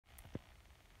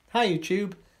Hi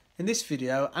YouTube, in this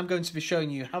video I'm going to be showing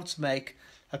you how to make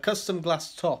a custom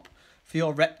glass top for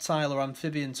your reptile or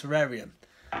amphibian terrarium.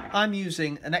 I'm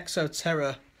using an Exo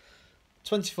Terra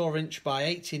 24" by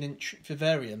 18"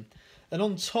 vivarium, and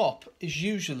on top is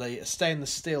usually a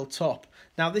stainless steel top.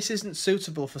 Now this isn't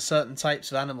suitable for certain types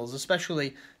of animals,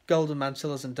 especially golden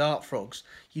mantillas and dart frogs.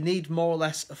 You need more or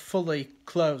less a fully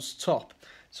closed top.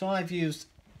 So I've used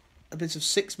a bit of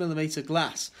 6mm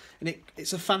glass, and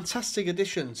it's a fantastic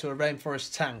addition to a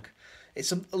rainforest tank.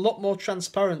 It's a lot more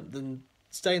transparent than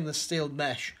stainless steel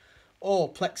mesh or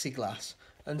plexiglass,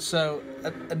 and so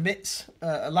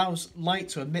allows light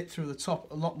to emit through the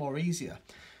top a lot more easier.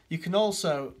 You can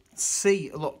also see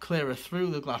a lot clearer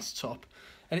through the glass top,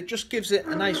 and it just gives it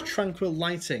a nice tranquil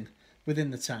lighting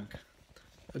within the tank.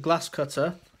 A glass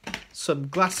cutter, some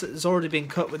glass that has already been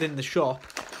cut within the shop,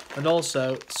 and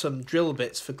also some drill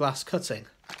bits for glass cutting,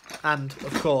 and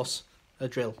of course a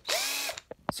drill.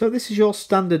 So this is your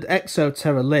standard Exo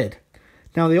Terra lid.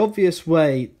 Now the obvious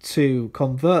way to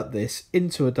convert this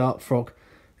into a dart frog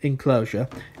enclosure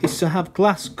is to have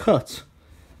glass cut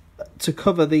to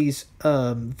cover these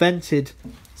vented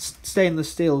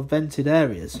stainless steel vented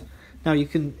areas. Now you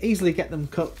can easily get them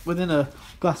cut within a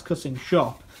glass cutting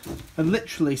shop and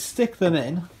literally stick them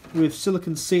in with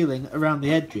silicone sealing around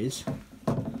the edges,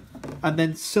 and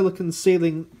then silicone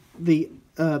sealing the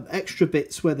extra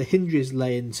bits where the hinges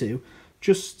lay into,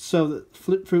 just so that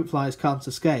fruit flies can't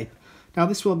escape. Now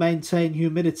this will maintain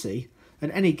humidity,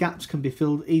 and any gaps can be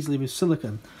filled easily with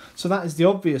silicone, so that is the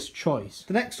obvious choice.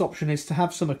 The next option is to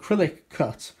have some acrylic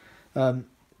cut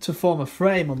to form a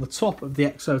frame on the top of the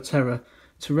Exo Terra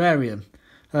terrarium.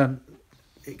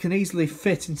 It can easily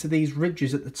fit into these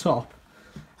ridges at the top,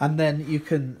 and then you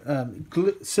can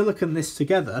silicone this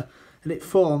together and it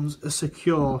forms a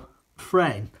secure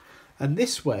frame. And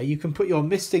this way you can put your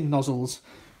misting nozzles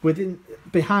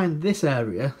behind this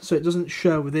area, so it doesn't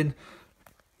show within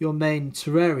your main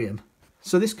terrarium.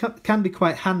 So this can be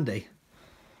quite handy.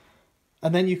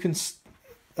 And then you can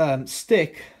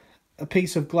stick a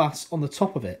piece of glass on the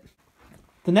top of it.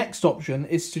 The next option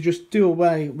is to just do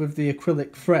away with the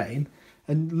acrylic frame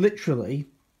and literally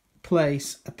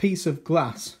place a piece of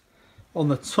glass on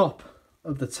the top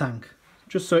of the tank,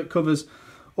 just so it covers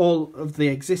all of the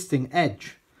existing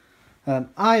edge.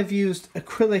 I've used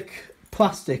acrylic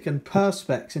plastic and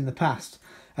perspex in the past,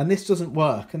 and this doesn't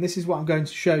work, and this is what I'm going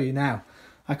to show you now.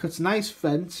 I cut a nice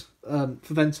vent for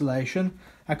ventilation,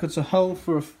 I cut a hole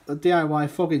for a DIY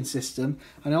fogging system,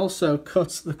 and I also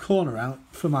cut the corner out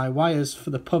for my wires for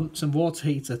the pumps and water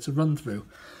heater to run through.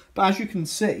 But as you can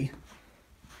see,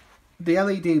 the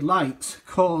LED lights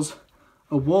cause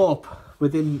a warp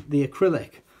within the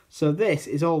acrylic. So this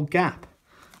is all gap.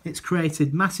 It's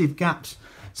created massive gaps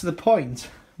to the point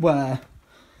where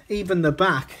even the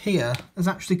back here has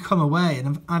actually come away,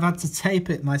 and I've had to tape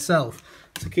it myself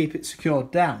to keep it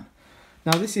secured down.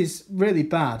 Now this is really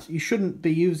bad. You shouldn't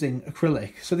be using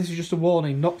acrylic, so this is just a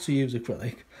warning not to use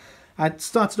acrylic. I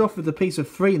started off with a piece of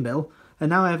 3mm, and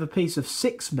now I have a piece of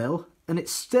 6mm, and it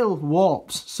still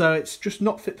warps, so it's just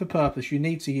not fit for purpose. You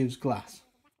need to use glass.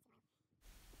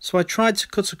 So I tried to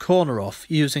cut a corner off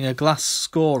using a glass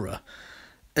scorer,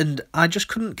 and I just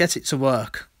couldn't get it to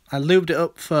work. I lubed it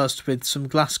up first with some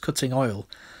glass cutting oil,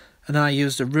 and then I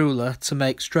used a ruler to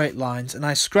make straight lines, and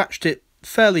I scratched it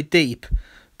fairly deep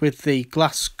with the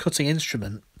glass cutting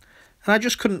instrument, and I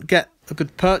just couldn't get a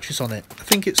good purchase on it. I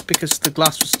think it's because the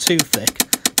glass was too thick.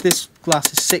 This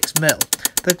glass is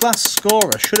 6mm. The glass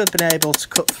scorer should have been able to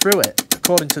cut through it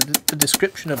according to the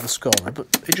description of the scorer, but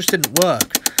it just didn't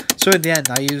work. So in the end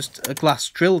I used a glass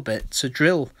drill bit to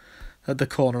drill the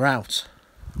corner out.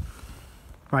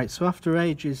 Right, so after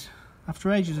ages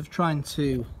of trying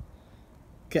to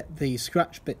get the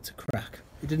scratch bit to crack,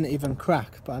 it didn't even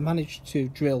crack, but I managed to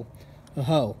drill a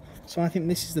hole. So I think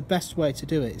this is the best way to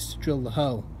do it, is to drill the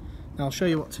hole. Now I'll show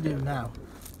you what to do now.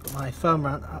 But my phone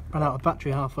ran out of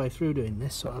battery halfway through doing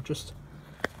this, so I'll just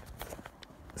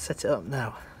set it up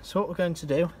now. So what we're going to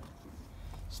do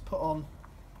is put on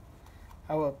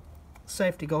our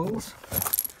safety goggles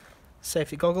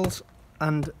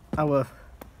and our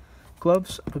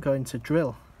gloves. We're going to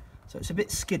drill. So it's a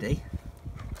bit skiddy,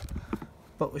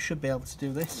 but we should be able to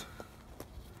do this.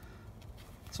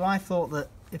 So I thought that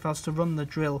if I was to run the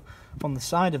drill on the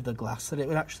side of the glass that it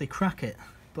would actually crack it,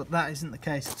 but that isn't the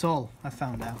case at all, I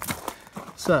found out.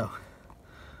 So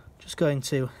just going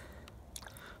to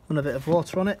run a bit of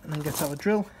water on it and then get our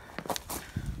drill.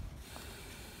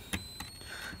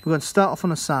 We're going to start off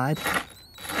on a side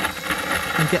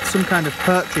and get some kind of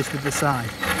purchase with the side.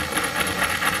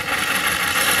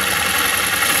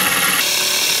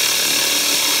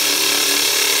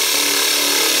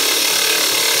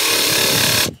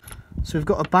 So we've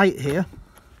got a bite here.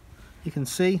 You can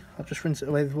see, I'll just rinse it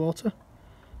away with water.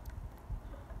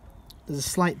 There's a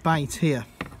slight bite here.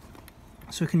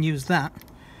 So we can use that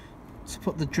to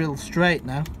put the drill straight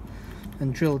now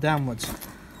and drill downwards.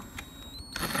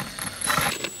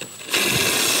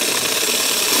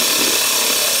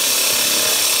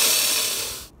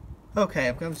 Okay,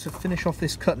 I'm going to finish off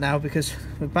this cut now because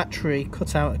the battery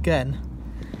cut out again.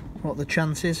 What the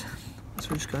chances? So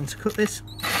we're just going to cut this.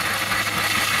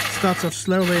 Start off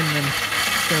slowly and then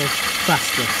go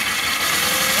faster.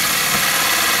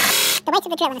 The weight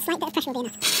of the drill and a slight bit of pressure will be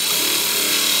enough.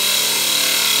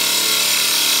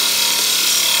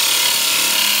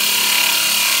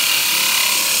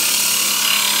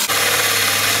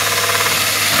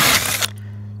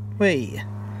 Whee!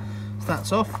 So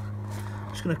that's off. I'm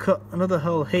just going to cut another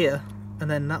hole here and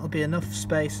then that'll be enough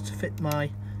space to fit my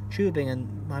tubing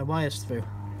and my wires through.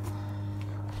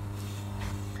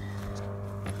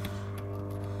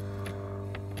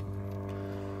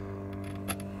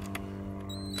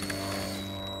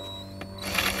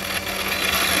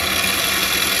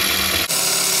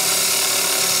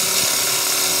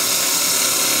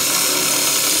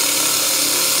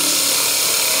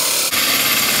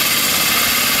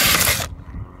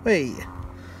 Whee!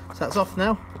 So that's off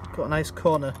now. Got a nice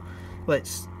corner. Well,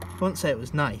 I won't say it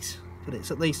was nice, but it's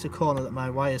at least a corner that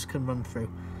my wires can run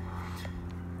through.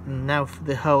 And now for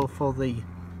the hole for the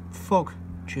fog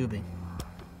tubing.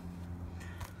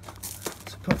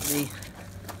 So put the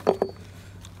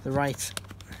right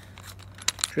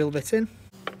drill bit in.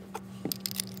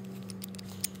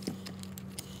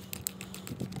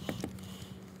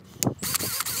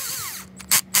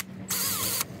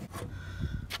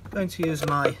 I'm going to use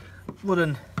my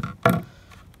wooden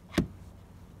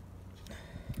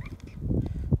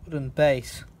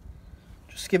base.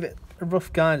 Just give it a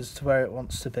rough guide as to where it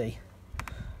wants to be.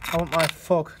 I want my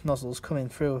fog nozzles coming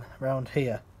through around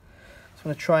here. So I'm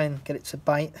going to try and get it to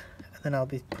bite and then I'll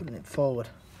be putting it forward.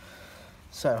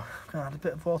 So I'm going to add a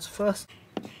bit of water first.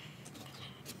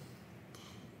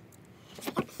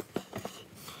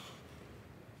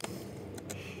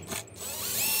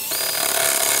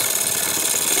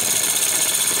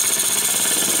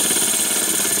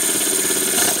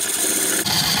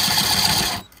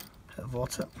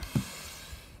 Water.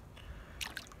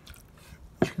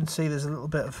 As you can see, there's a little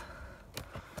bit of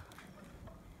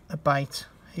a bite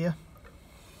here.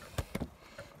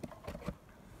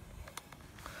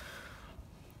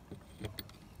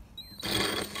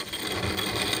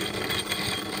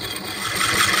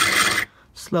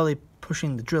 Slowly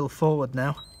pushing the drill forward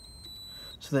now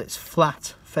so that it's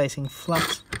flat, facing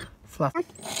flat, flat.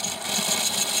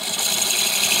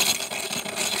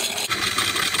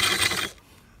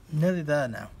 Nearly there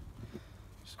now.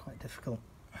 It's quite difficult.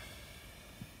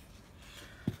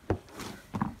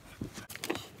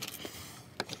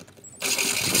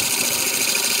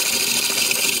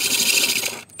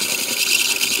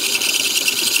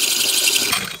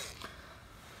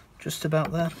 Just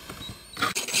about there.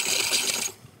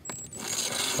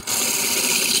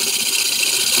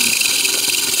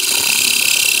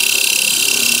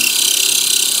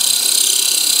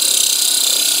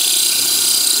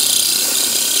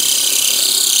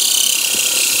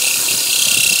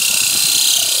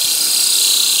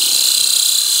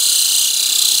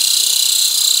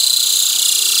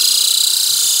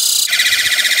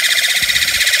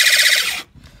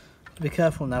 Be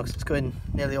careful now because it's going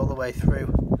nearly all the way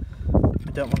through.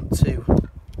 We don't want to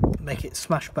make it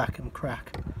smash back and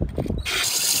crack.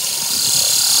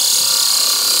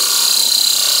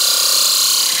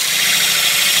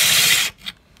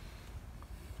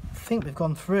 I think we've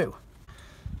gone through.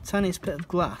 Tiniest bit of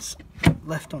glass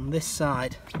left on this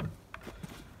side.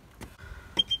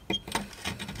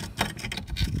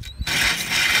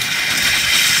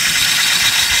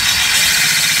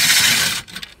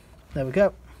 There we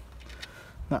go.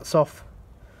 That's off.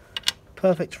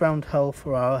 Perfect round hole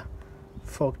for our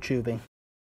fog tubing.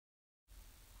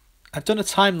 I've done a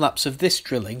time lapse of this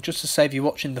drilling just to save you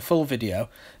watching the full video,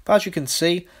 but as you can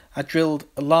see I drilled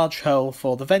a large hole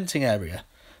for the venting area.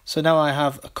 So now I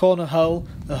have a corner hole,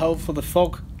 a hole for the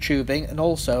fog tubing and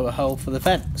also a hole for the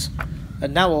vents.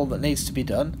 And now all that needs to be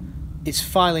done is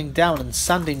filing down and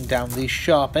sanding down these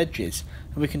sharp edges,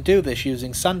 and we can do this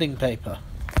using sanding paper.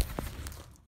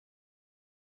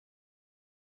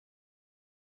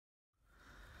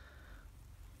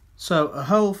 So a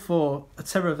hole for a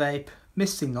Terra Vape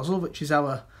misting nozzle, which is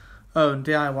our own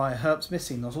DIY Herbs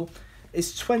misting nozzle,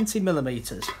 is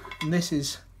 20mm, and this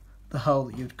is the hole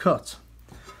that you'd cut.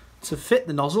 To fit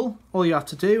the nozzle, all you have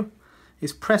to do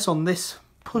is press on this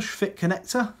push fit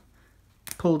connector,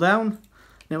 pull down,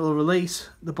 and it will release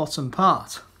the bottom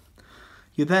part.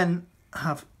 You then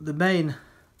have the main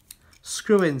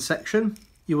screw-in section.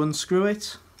 You unscrew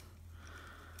it,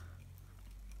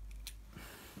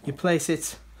 you place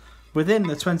it within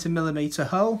the 20mm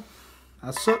hole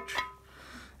as such,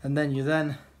 and then you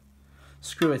then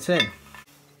screw it in.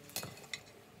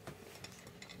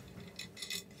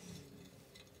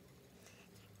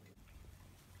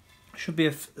 Should be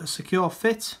a secure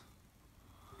fit,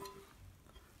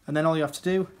 and then all you have to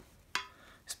do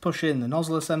is push in the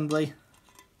nozzle assembly,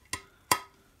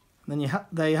 and then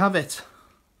there you have it,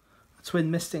 a twin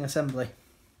misting assembly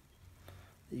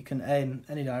that you can aim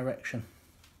any direction.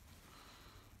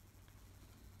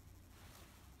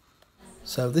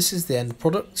 So this is the end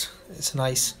product. It's a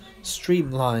nice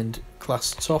streamlined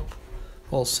glass top,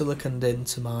 all siliconed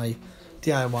into my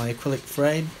DIY acrylic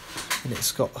frame, and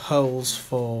it's got holes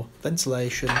for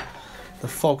ventilation, the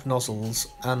fog nozzles,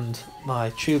 and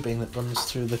my tubing that runs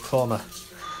through the corner.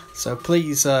 So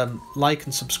please like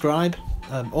and subscribe.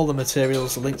 All the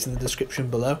materials are linked in the description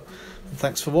below, and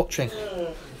thanks for watching.